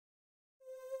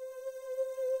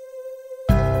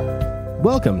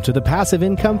Welcome to the Passive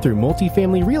Income Through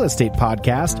Multifamily Real Estate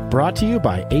podcast, brought to you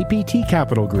by APT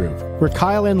Capital Group, where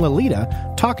Kyle and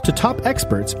Lolita talk to top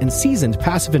experts and seasoned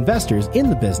passive investors in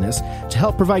the business to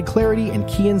help provide clarity and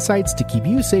key insights to keep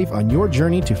you safe on your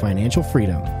journey to financial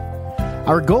freedom.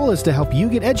 Our goal is to help you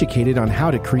get educated on how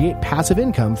to create passive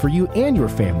income for you and your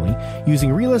family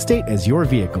using real estate as your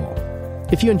vehicle.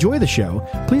 If you enjoy the show,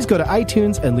 please go to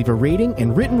iTunes and leave a rating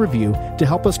and written review to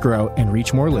help us grow and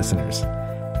reach more listeners.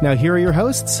 Now here are your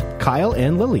hosts, Kyle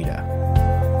and Lolita.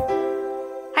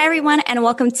 Hi, everyone, and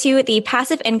welcome to the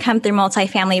Passive Income Through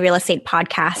Multifamily Real Estate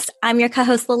podcast. I'm your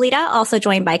co-host, Lolita, also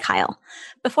joined by Kyle.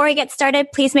 Before we get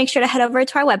started, please make sure to head over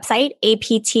to our website,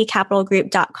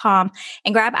 aptcapitalgroup.com,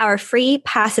 and grab our free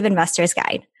Passive Investors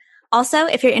Guide. Also,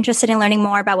 if you're interested in learning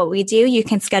more about what we do, you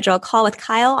can schedule a call with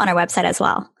Kyle on our website as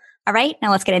well. All right, now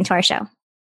let's get into our show.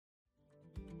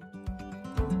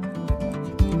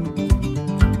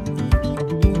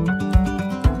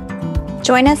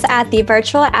 Join us at the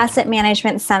Virtual Asset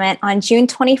Management Summit on June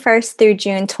 21st through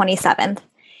June 27th.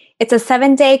 It's a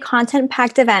 7-day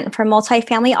content-packed event for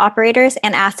multifamily operators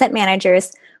and asset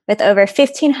managers with over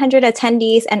 1,500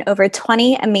 attendees and over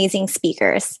 20 amazing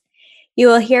speakers. You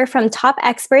will hear from top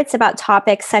experts about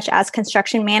topics such as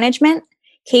construction management,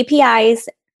 KPIs,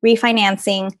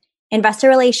 refinancing, investor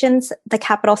relations, the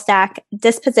capital stack,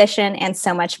 disposition, and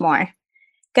so much more.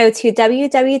 Go to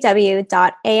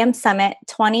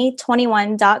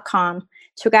www.amsummit2021.com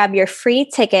to grab your free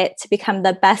ticket to become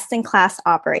the best-in-class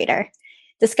operator.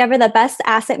 Discover the best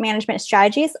asset management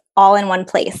strategies all in one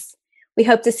place. We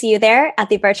hope to see you there at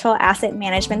the Virtual Asset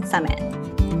Management Summit.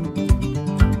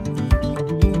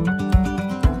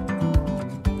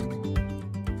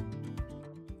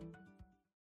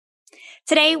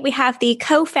 Today, we have the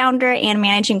co-founder and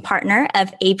managing partner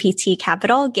of APT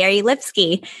Capital, Gary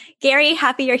Lipsky. Gary,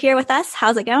 happy you're here with us.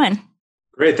 How's it going?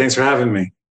 Great. Thanks for having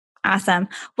me. Awesome.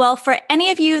 Well, for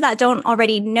any of you that don't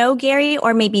already know Gary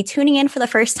or may be tuning in for the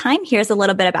first time, here's a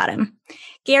little bit about him.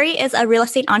 Gary is a real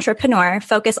estate entrepreneur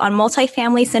focused on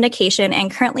multifamily syndication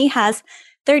and currently has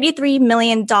 $33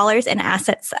 million in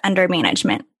assets under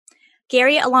management.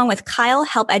 Gary, along with Kyle,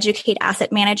 help educate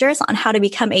asset managers on how to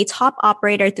become a top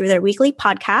operator through their weekly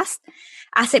podcast,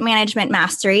 Asset Management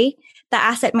Mastery, the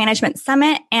Asset Management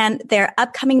Summit, and their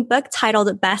upcoming book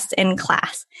titled Best in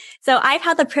Class. So I've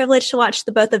had the privilege to watch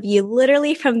the both of you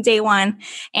literally from day one,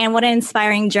 and what an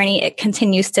inspiring journey it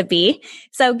continues to be.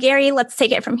 So Gary, let's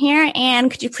take it from here.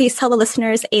 And could you please tell the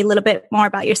listeners a little bit more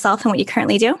about yourself and what you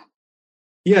currently do?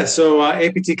 Yeah, so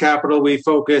APT Capital, we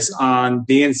focus on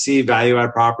B and C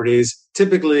value-add properties,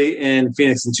 typically in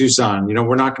Phoenix and Tucson.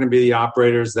 We're not going to be the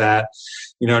operators that,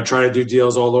 try to do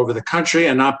deals all over the country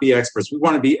and not be experts. We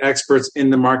want to be experts in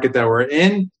the market that we're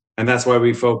in, and that's why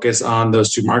we focus on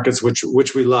those two markets,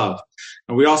 which we love.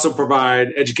 And we also provide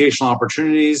educational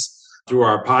opportunities through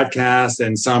our podcast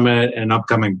and summit and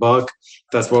upcoming book.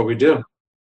 That's what we do.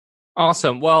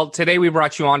 Awesome. Well, today we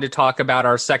brought you on to talk about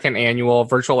our second annual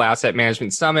Virtual Asset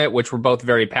Management Summit, which we're both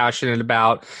very passionate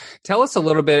about. Tell us a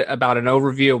little bit about an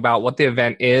overview about what the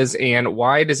event is and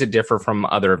why does it differ from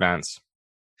other events?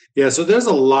 Yeah, so there's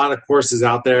a lot of courses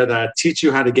out there that teach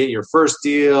you how to get your first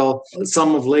deal.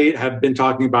 Some of late have been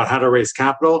talking about how to raise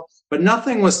capital, but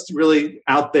nothing was really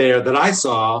out there that I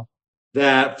saw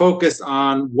that focused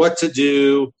on what to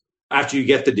do after you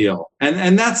get the deal.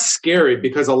 And that's scary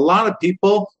because a lot of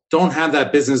people don't have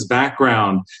that business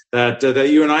background that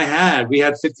you and I had. We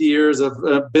had 50 years of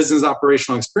business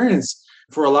operational experience.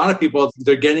 For a lot of people,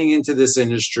 they're getting into this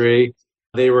industry.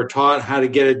 They were taught how to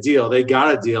get a deal. They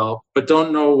got a deal, but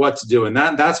don't know what to do. And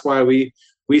that's why we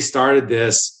started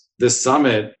this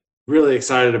summit. Really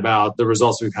excited about the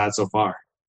results we've had so far.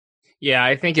 Yeah,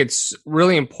 I think it's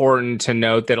really important to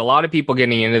note that a lot of people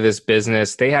getting into this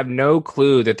business, they have no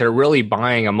clue that they're really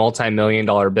buying a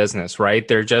multi-million-dollar business, right?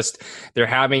 They're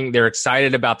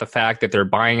excited about the fact that they're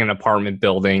buying an apartment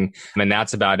building, and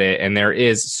that's about it. And there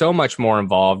is so much more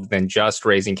involved than just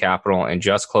raising capital and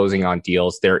just closing on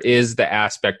deals. There is the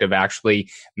aspect of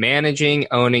actually managing,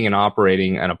 owning, and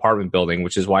operating an apartment building,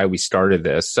 which is why we started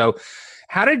this. So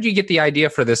how did you get the idea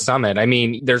for this summit? I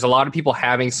mean, there's a lot of people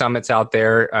having summits out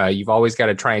there. You've always got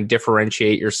to try and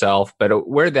differentiate yourself, but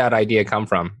where did that idea come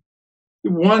from?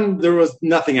 One, there was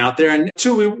nothing out there. And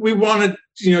two, we wanted,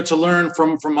 to learn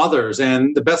from others.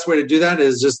 And the best way to do that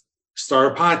is just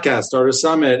start a podcast, start a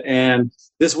summit. And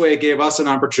this way it gave us an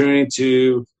opportunity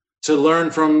to learn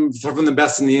from the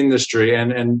best in the industry.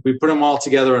 And we put them all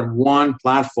together in one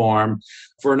platform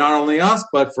for not only us,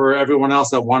 but for everyone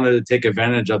else that wanted to take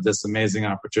advantage of this amazing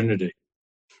opportunity.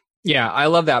 Yeah, I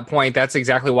love that point. That's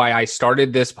exactly why I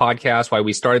started this podcast, why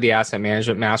we started the Asset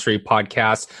Management Mastery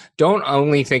podcast. Don't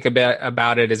only think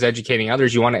about it as educating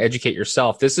others. You want to educate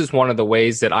yourself. This is one of the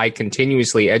ways that I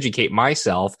continuously educate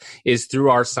myself is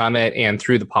through our summit and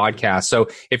through the podcast. So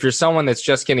if you're someone that's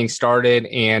just getting started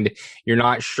and you're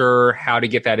not sure how to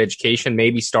get that education,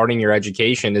 maybe starting your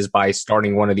education is by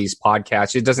starting one of these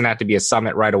podcasts. It doesn't have to be a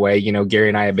summit right away. You know, Gary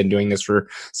and I have been doing this for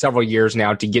several years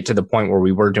now to get to the point where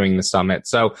we were doing the summit.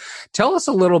 So tell us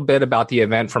a little bit about the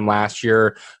event from last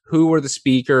year. Who were the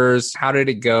speakers? How did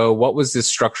it go? What was the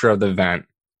structure of the event?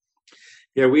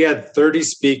 Yeah, we had 30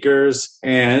 speakers,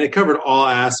 and it covered all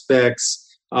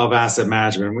aspects of asset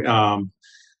management.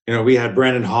 We had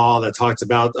Brandon Hall that talked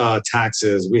about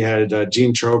taxes. We had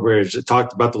Gene Trowbridge that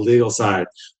talked about the legal side.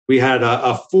 We had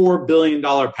a $4 billion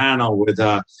panel with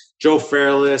Joe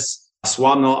Fairless,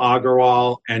 Swapnil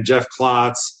Agarwal, and Jeff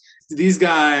Klotz. These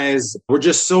guys were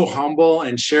just so humble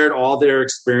and shared all their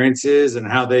experiences and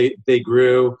how they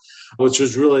grew, which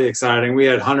was really exciting. We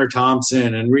had Hunter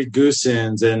Thompson and Reed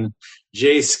Goosens and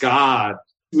Jay Scott.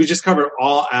 We just covered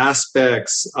all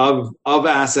aspects of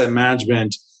asset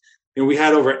management. And we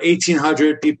had over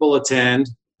 1,800 people attend.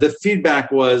 The feedback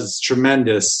was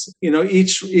tremendous. You know,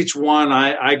 each one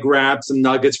I grabbed some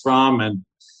nuggets from,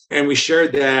 and we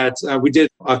shared that. We did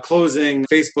a closing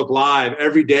Facebook Live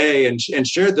every day and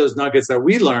shared those nuggets that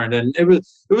we learned. And it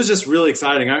was just really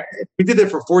exciting. We did it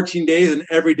for 14 days, and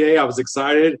every day I was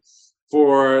excited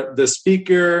for the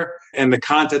speaker and the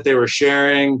content they were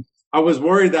sharing. I was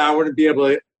worried that I wouldn't be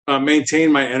able to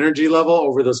maintain my energy level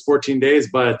over those 14 days,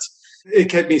 but it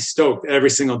kept me stoked every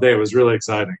single day. It was really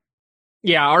exciting.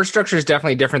 Yeah, our structure is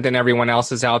definitely different than everyone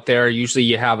else's out there. Usually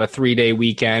you have a 3-day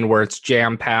weekend where it's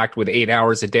jam-packed with 8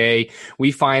 hours a day.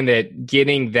 We find that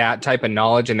getting that type of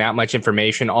knowledge and that much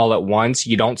information all at once,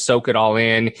 you don't soak it all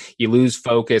in, you lose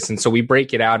focus. And so we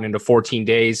break it out into 14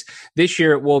 days. This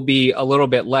year it will be a little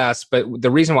bit less, but the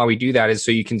reason why we do that is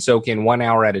so you can soak in 1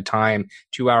 hour at a time,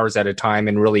 2 hours at a time,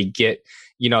 and really get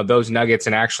those nuggets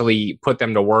and actually put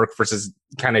them to work versus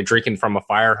kind of drinking from a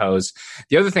fire hose.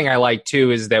 The other thing I like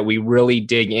too is that we really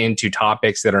dig into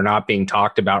topics that are not being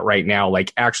talked about right now.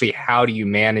 Like actually, how do you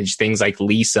manage things like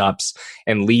lease ups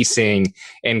and leasing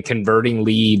and converting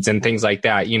leads and things like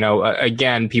that?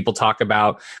 Again, people talk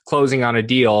about closing on a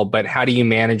deal, but how do you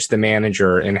manage the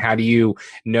manager and how do you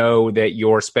know that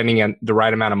you're spending the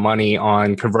right amount of money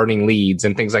on converting leads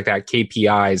and things like that,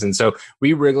 KPIs. And so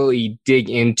we really dig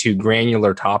into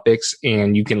granular topics,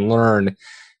 and you can learn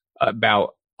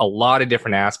about a lot of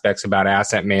different aspects about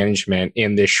asset management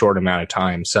in this short amount of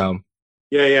time. So,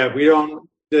 yeah,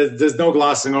 there's no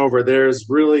glossing over. There's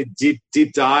really deep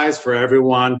dives for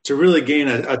everyone to really gain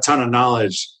a ton of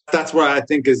knowledge. That's what I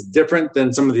think is different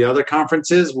than some of the other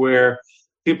conferences where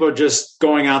people are just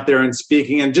going out there and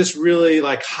speaking and just really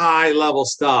like high level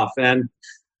stuff. And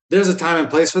there's a time and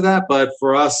place for that. But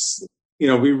for us, we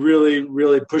really,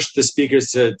 really push the speakers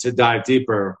to dive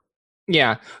deeper.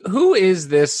 Yeah. Who is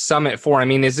this summit for? I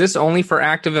mean, is this only for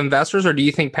active investors, or do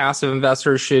you think passive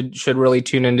investors should really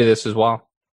tune into this as well?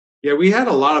 Yeah, we had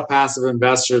a lot of passive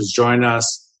investors join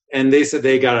us, and they said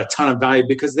they got a ton of value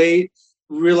because they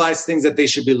realized things that they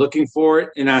should be looking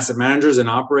for in asset managers and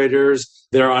operators.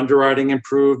 Their underwriting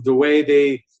improved, the way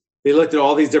they looked at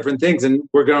all these different things, and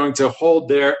we're going to hold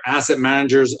their asset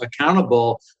managers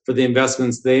accountable for the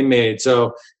investments they made.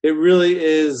 So it really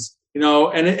is,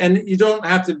 and you don't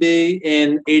have to be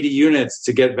in 80 units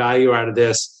to get value out of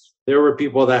this. There were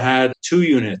people that had 2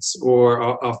 units or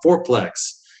a 4-plex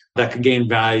that could gain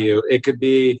value. It could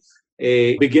be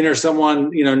a beginner,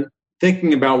 someone,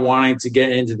 thinking about wanting to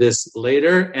get into this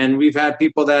later. And we've had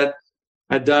people that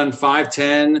had done 5,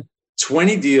 10,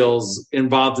 20 deals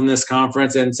involved in this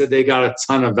conference and said they got a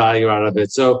ton of value out of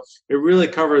it. So it really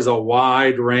covers a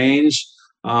wide range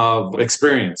of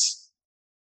experience.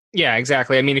 Yeah,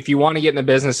 exactly. I mean, if you want to get in the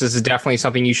business, this is definitely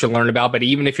something you should learn about. But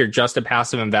even if you're just a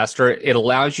passive investor, it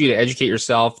allows you to educate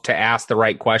yourself to ask the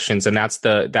right questions. And that's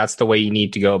the way you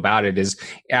need to go about it, is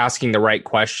asking the right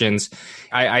questions.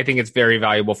 I think it's very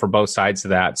valuable for both sides of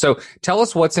that. So tell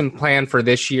us what's in plan for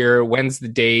this year. When's the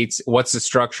dates? What's the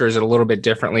structure? Is it a little bit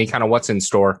differently? Kind of what's in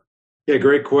store? Yeah,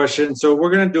 great question. So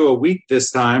we're going to do a week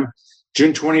this time,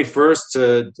 June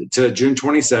 21st to June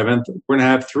 27th. We're going to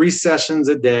have 3 sessions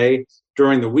a day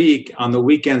during the week. On the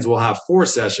weekends, we'll have 4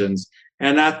 sessions.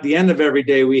 And at the end of every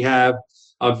day, we have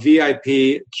a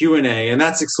VIP Q&A, and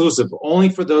that's exclusive only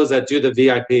for those that do the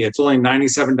VIP. It's only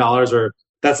 $97, or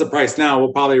that's the price now.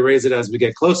 We'll probably raise it as we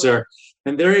get closer.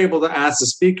 And they're able to ask the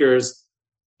speakers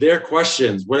their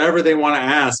questions, whatever they want to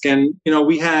ask. And,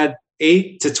 we had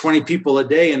 8 to 20 people a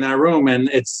day in that room, and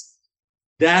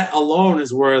that alone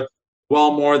is worth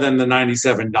well more than the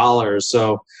 $97.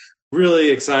 So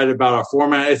really excited about our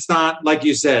format. It's not, like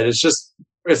you said,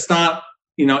 it's not,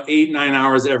 8-9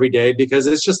 hours every day, because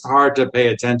it's just hard to pay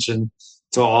attention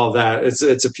to all that.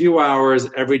 It's a few hours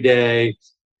every day,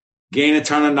 gain a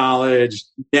ton of knowledge,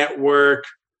 network.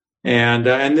 And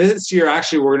this year,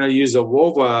 actually, we're going to use a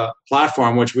Wova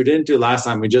platform, which we didn't do last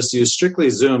time. We just used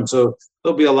strictly Zoom. So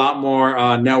there'll be a lot more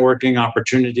networking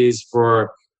opportunities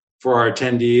for our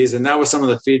attendees. And that was some of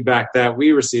the feedback that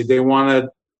we received. They wanted,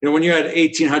 when you had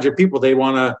 1,800 people, they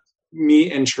want to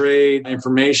meet and trade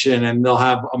information, and they'll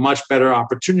have a much better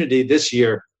opportunity this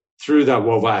year through that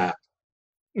Wova app.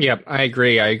 Yep, I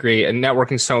agree. And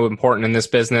networking is so important in this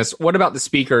business. What about the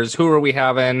speakers? Who are we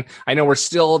having? I know we're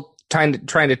still trying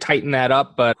to tighten that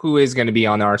up, but who is going to be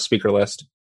on our speaker list?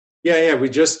 Yeah. We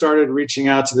just started reaching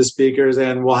out to the speakers,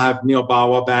 and we'll have Neil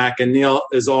Bawa back. And Neil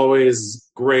is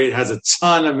always great, has a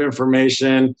ton of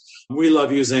information. We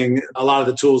love using a lot of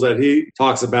the tools that he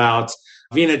talks about.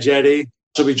 Veena Jetty,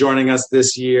 she'll be joining us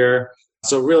this year.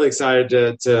 So really excited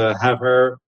to have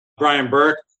her. Brian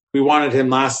Burke, we wanted him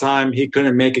last time. He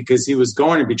couldn't make it because he was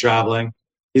going to be traveling.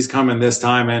 He's coming this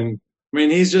time. And I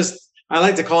mean, I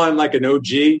like to call him like an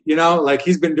OG, like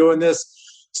he's been doing this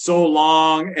so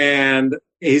long, and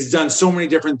he's done so many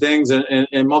different things in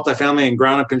multifamily and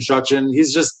ground up construction.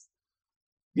 He's just,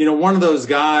 one of those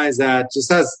guys that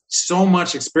just has so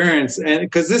much experience. And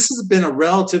because this has been a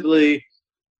relatively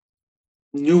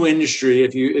new industry,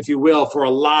 if you will, for a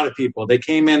lot of people. They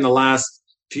came in the last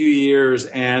few years,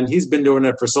 and he's been doing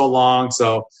it for so long.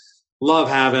 So love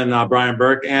having Brian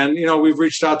Burke. And, we've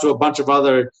reached out to a bunch of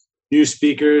other new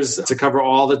speakers to cover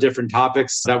all the different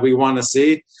topics that we want to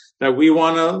see, that we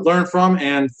want to learn from,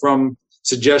 and from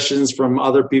suggestions from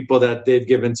other people that they've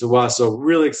given to us. So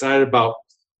really excited about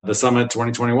the Summit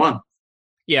 2021.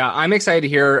 Yeah, I'm excited to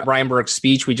hear Brian Burke's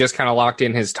speech. We just kind of locked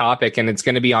in his topic, and it's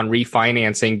going to be on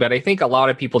refinancing. But I think a lot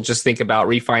of people just think about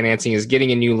refinancing as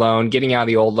getting a new loan, getting out of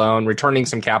the old loan, returning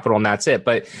some capital, and that's it.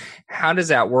 But how does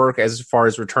that work as far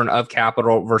as return of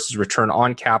capital versus return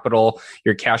on capital,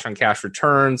 your cash on cash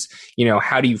returns?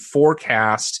 How do you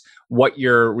forecast what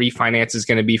your refinance is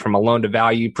going to be from a loan to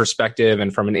value perspective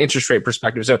and from an interest rate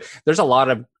perspective? So there's a lot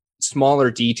of smaller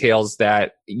details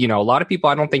that, a lot of people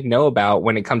I don't think know about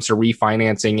when it comes to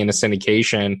refinancing in a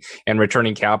syndication and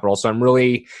returning capital. So I'm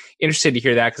really interested to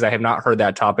hear that, because I have not heard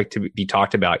that topic to be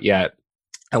talked about yet.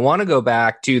 I want to go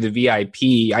back to the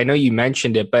VIP. I know you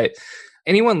mentioned it, but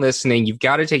anyone listening, you've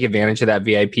got to take advantage of that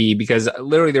VIP, because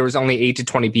literally there was only 8 to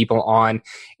 20 people on,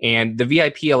 and the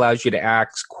VIP allows you to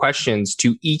ask questions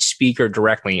to each speaker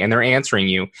directly, and they're answering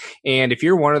you. And if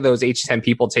you're one of those 8 to 10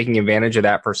 people taking advantage of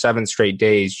that for 7 straight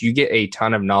days, you get a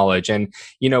ton of knowledge. And,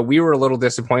 we were a little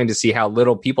disappointed to see how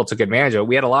little people took advantage of it.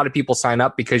 We had a lot of people sign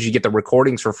up because you get the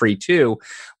recordings for free too.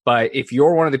 But if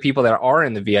you're one of the people that are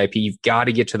in the VIP, you've got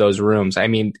to get to those rooms. I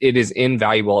mean, it is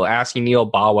invaluable. Asking Neil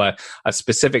Bawa a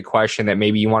specific question that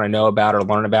maybe you want to know about or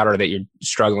learn about, or that you're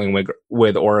struggling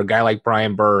with, or a guy like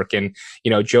Brian Burke and,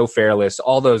 Joe Fairless,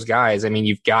 all those guys. I mean,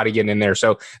 you've got to get in there.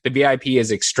 So the VIP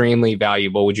is extremely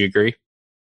valuable. Would you agree?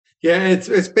 Yeah,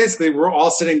 it's basically we're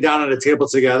all sitting down at a table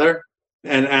together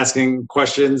and asking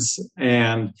questions,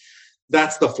 and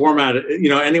that's the format.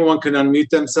 Anyone can unmute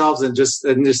themselves and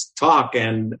just talk.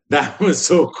 And that was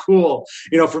so cool.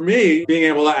 For me, being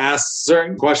able to ask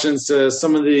certain questions to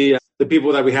some of the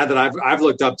people that we had that I've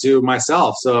looked up to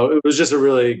myself. So it was just a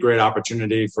really great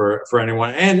opportunity for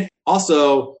anyone. And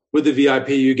also with the VIP,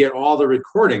 you get all the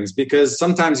recordings, because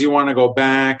sometimes you want to go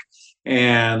back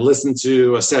and listen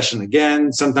to a session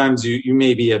again. Sometimes you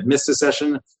maybe have missed a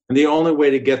session. And the only way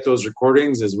to get those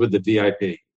recordings is with the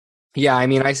VIP. Yeah, I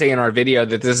mean, I say in our video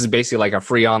that this is basically like a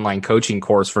free online coaching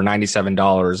course for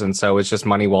 $97. And so it's just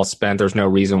money well spent. There's no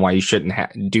reason why you shouldn't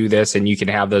do this, and you can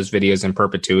have those videos in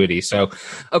perpetuity. So,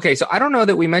 okay, so I don't know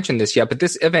that we mentioned this yet, but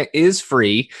this event is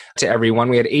free to everyone.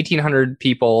 We had 1,800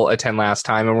 people attend last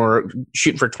time, and we're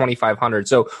shooting for 2,500.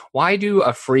 So why do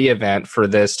a free event for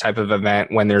this type of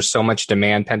event when there's so much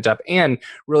demand pent up, and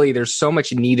really there's so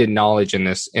much needed knowledge in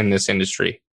this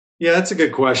industry? Yeah, that's a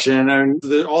good question. And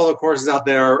all the courses out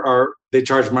there they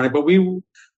charge money, but we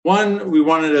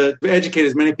wanted to educate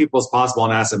as many people as possible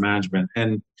on asset management.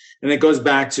 And it goes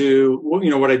back to,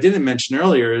 what I didn't mention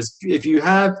earlier is if you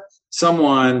have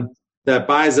someone that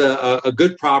buys a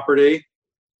good property,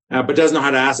 but doesn't know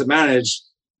how to asset manage,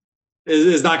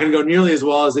 is not going to go nearly as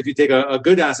well as if you take a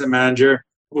good asset manager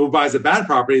who buys a bad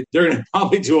property. They're going to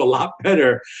probably do a lot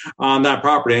better on that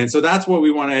property. And so that's what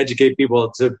we want to educate people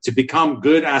to become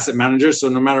good asset managers. So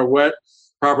no matter what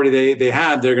property they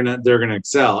have, they're going to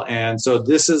excel. And so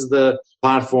this is the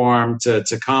platform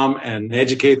to come and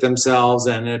educate themselves.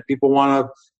 And if people want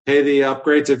to pay the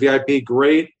upgrade to VIP,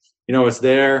 great. It's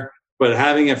there. But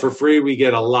having it for free, we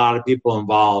get a lot of people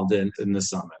involved in the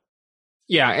summit.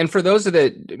 Yeah. And for those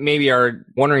that maybe are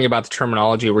wondering about the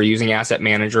terminology, we're using asset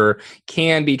manager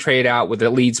can be traded out with a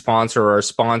lead sponsor or a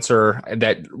sponsor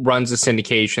that runs a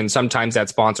syndication. Sometimes that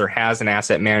sponsor has an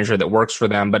asset manager that works for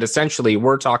them. But essentially,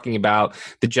 we're talking about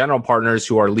the general partners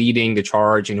who are leading the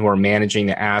charge and who are managing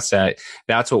the asset.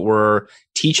 That's what we're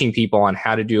teaching people on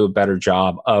how to do a better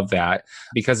job of that,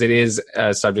 because it is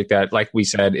a subject that, like we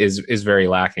said, is very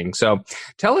lacking. So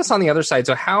tell us on the other side.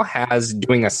 So how has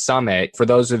doing a summit, for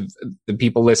those of the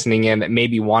people listening in that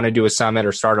maybe want to do a summit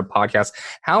or start a podcast,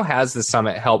 how has the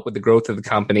summit helped with the growth of the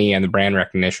company and the brand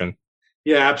recognition?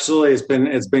 Yeah, absolutely.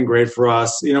 It's been great for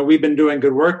us. We've been doing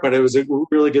good work, but it was a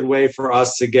really good way for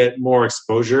us to get more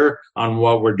exposure on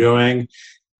what we're doing.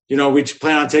 We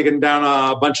plan on taking down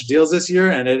a bunch of deals this year,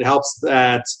 and it helps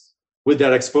that with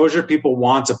that exposure, people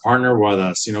want to partner with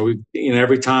us.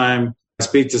 Every time I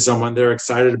speak to someone, they're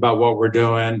excited about what we're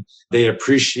doing. They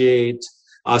appreciate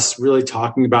us really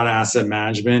talking about asset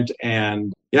management.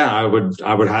 And yeah, I would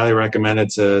highly recommend it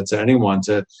to anyone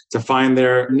to find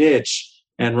their niche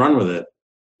and run with it.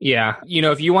 Yeah.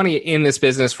 If you want to get in this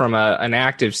business from an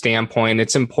active standpoint,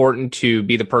 it's important to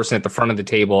be the person at the front of the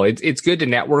table. It's good to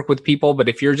network with people, but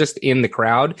if you're just in the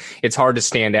crowd, it's hard to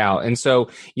stand out. And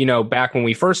so, back when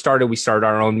we first started, we started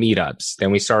our own meetups. Then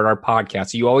we started our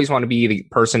podcast. You always want to be the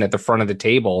person at the front of the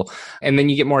table. And then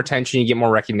you get more attention, you get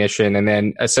more recognition. And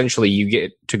then essentially you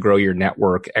get to grow your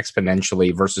network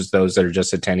exponentially versus those that are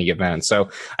just attending events. So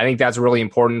I think that's really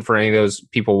important for any of those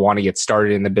people who want to get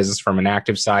started in the business from an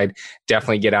active side.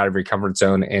 Definitely get out of your comfort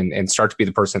zone and start to be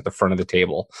the person at the front of the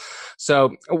table.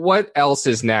 So what else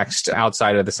is next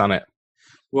outside of the summit?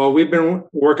 Well, we've been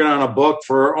working on a book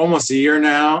for almost a year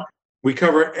now. We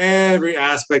cover every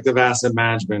aspect of asset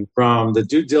management, from the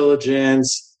due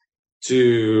diligence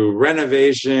to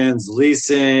renovations,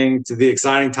 leasing, to the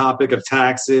exciting topic of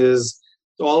taxes,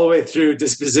 all the way through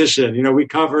disposition. We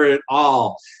cover it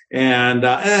all. And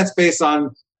that's based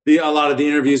on a lot of the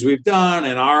interviews we've done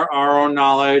and our own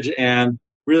knowledge, and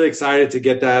really excited to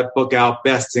get that book out,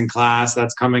 Best in Class.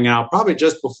 That's coming out probably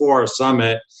just before our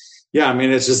summit. Yeah,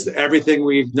 it's just everything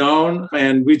we've known,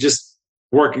 and we just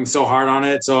working so hard on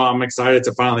it. So I'm excited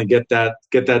to finally get that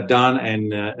done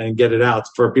and get it out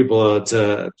for people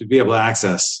to be able to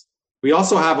access. We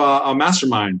also have a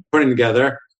mastermind putting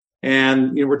together,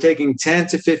 and we're taking 10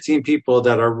 to 15 people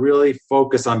that are really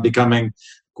focused on becoming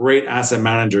great asset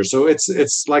managers. So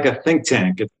it's like a think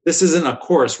tank. This isn't a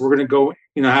course. We're going to go,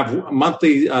 have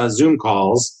monthly Zoom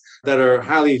calls that are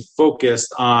highly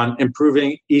focused on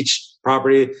improving each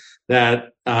property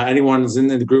that anyone's in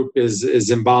the group is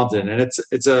involved in. And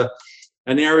it's an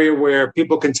area where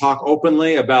people can talk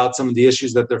openly about some of the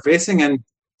issues that they're facing. And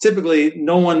typically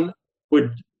no one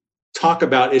would talk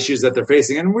about issues that they're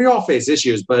facing. And we all face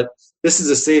issues, but this is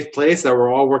a safe place that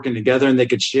we're all working together, and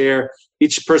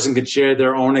each person could share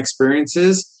their own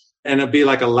experiences, and it'd be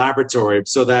like a laboratory,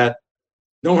 so that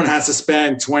no one has to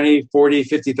spend 20, 40,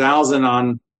 50,000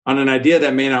 on an idea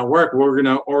that may not work. We're going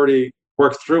to already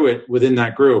work through it within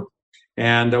that group.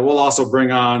 And we'll also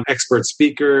bring on expert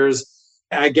speakers.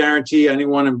 I guarantee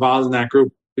anyone involved in that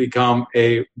group become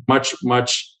a much,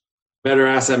 much better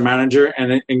asset manager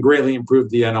and greatly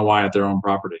improve the NOI at their own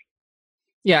property.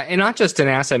 Yeah, and not just an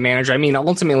asset manager.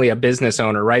 Ultimately a business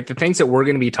owner, right? The things that we're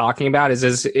going to be talking about is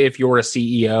as if you're a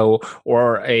CEO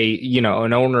or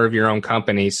an owner of your own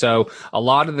company. So a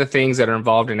lot of the things that are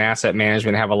involved in asset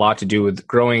management have a lot to do with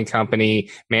growing a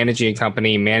company, managing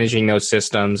those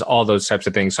systems, all those types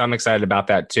of things. So I'm excited about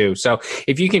that too. So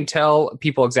if you can tell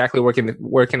people exactly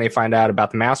where can they find out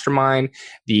about the mastermind,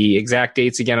 the exact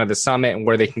dates again of the summit, and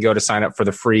where they can go to sign up for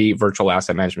the free virtual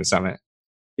asset management summit.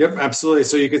 Yep, absolutely.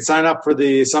 So you can sign up for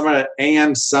the summit at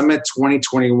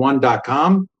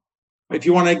amsummit2021.com. If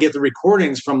you want to get the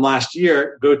recordings from last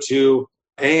year, go to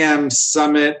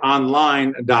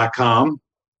amsummitonline.com.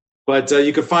 But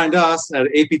you can find us at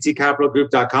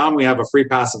aptcapitalgroup.com. We have a free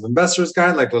passive investors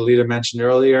guide, like Lolita mentioned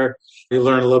earlier. You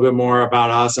learn a little bit more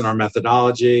about us and our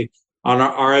methodology. On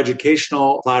our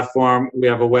educational platform, we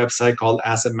have a website called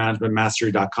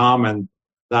assetmanagementmastery.com, and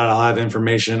that'll have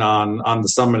information on the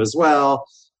summit as well,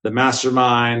 the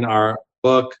mastermind, our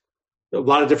book, a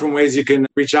lot of different ways you can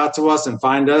reach out to us and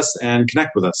find us and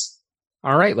connect with us.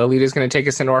 All right, Lolita's going to take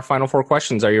us into our final 4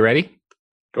 questions. Are you ready?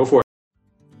 Go for it.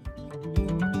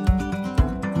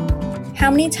 How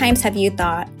many times have you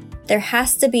thought, there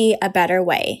has to be a better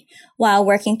way, while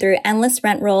working through endless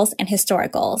rent rolls and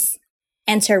historicals?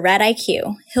 Enter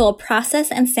RedIQ. He'll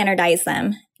process and standardize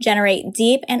them, generate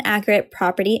deep and accurate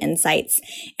property insights,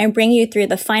 and bring you through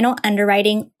the final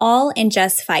underwriting all in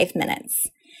just 5 minutes.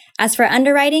 As for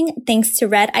underwriting, thanks to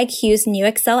RedIQ's new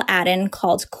Excel add-in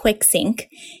called QuickSync,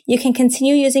 you can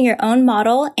continue using your own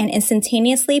model and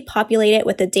instantaneously populate it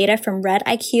with the data from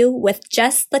RedIQ with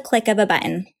just the click of a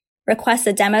button. Request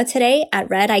a demo today at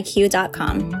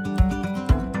rediq.com.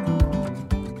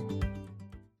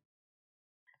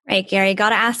 Right, Gary, got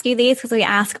to ask you these because we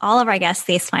ask all of our guests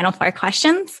these final 4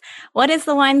 questions. What is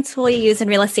the one tool you use in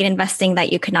real estate investing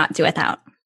that you could not do without?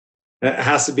 It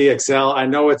has to be Excel. I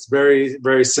know it's very,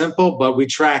 very simple, but we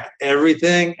track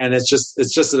everything, and it's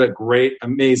just a great,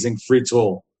 amazing free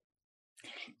tool.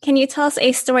 Can you tell us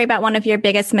a story about one of your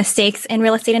biggest mistakes in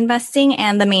real estate investing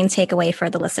and the main takeaway for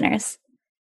the listeners?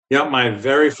 Yeah, my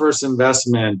very first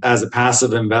investment as a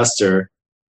passive investor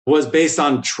was based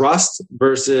on trust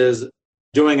versus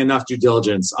doing enough due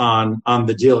diligence on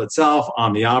the deal itself,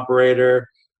 on the operator.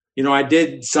 I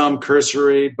did some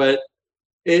cursory, but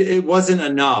it wasn't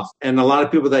enough. And a lot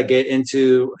of people that get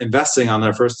into investing on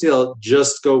their first deal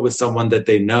just go with someone that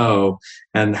they know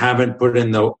and haven't put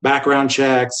in the background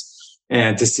checks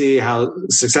and to see how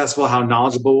successful, how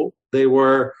knowledgeable they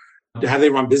were. Have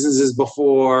they run businesses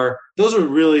before? Those are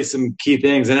really some key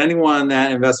things. And anyone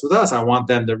that invests with us, I want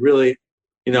them to really,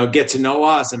 get to know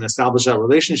us and establish that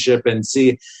relationship and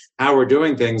see how we're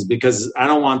doing things, because I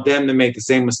don't want them to make the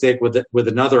same mistake with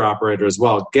another operator as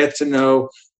well. Get to know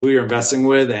who you're investing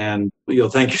with, and you'll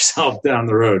thank yourself down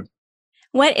the road.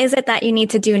 What is it that you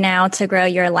need to do now to grow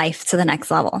your life to the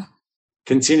next level?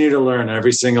 Continue to learn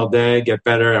every single day, get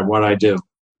better at what I do.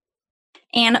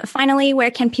 And finally,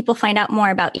 where can people find out more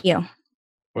about you?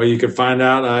 Well, you can find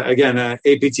out, again, at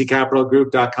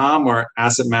aptcapitalgroup.com or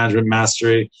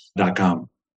assetmanagementmastery.com.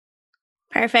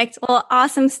 Perfect. Well,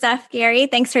 awesome stuff, Gary.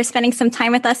 Thanks for spending some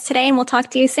time with us today, and we'll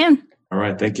talk to you soon. All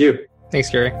right. Thank you. Thanks,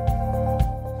 Gary.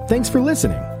 Thanks for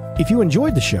listening. If you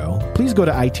enjoyed the show, please go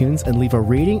to iTunes and leave a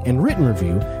rating and written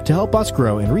review to help us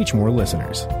grow and reach more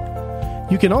listeners.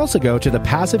 You can also go to the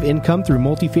Passive Income Through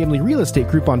Multifamily Real Estate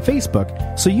group on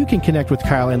Facebook so you can connect with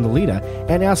Kyle and Lolita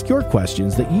and ask your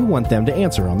questions that you want them to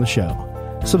answer on the show.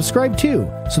 Subscribe too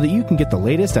so that you can get the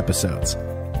latest episodes.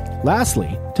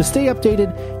 Lastly, to stay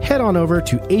updated, head on over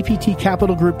to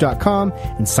aptcapitalgroup.com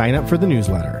and sign up for the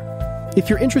newsletter. If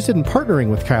you're interested in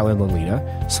partnering with Kyle and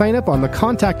Lolita, sign up on the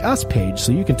Contact Us page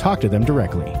so you can talk to them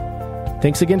directly.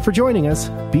 Thanks again for joining us.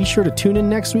 Be sure to tune in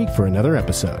next week for another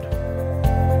episode.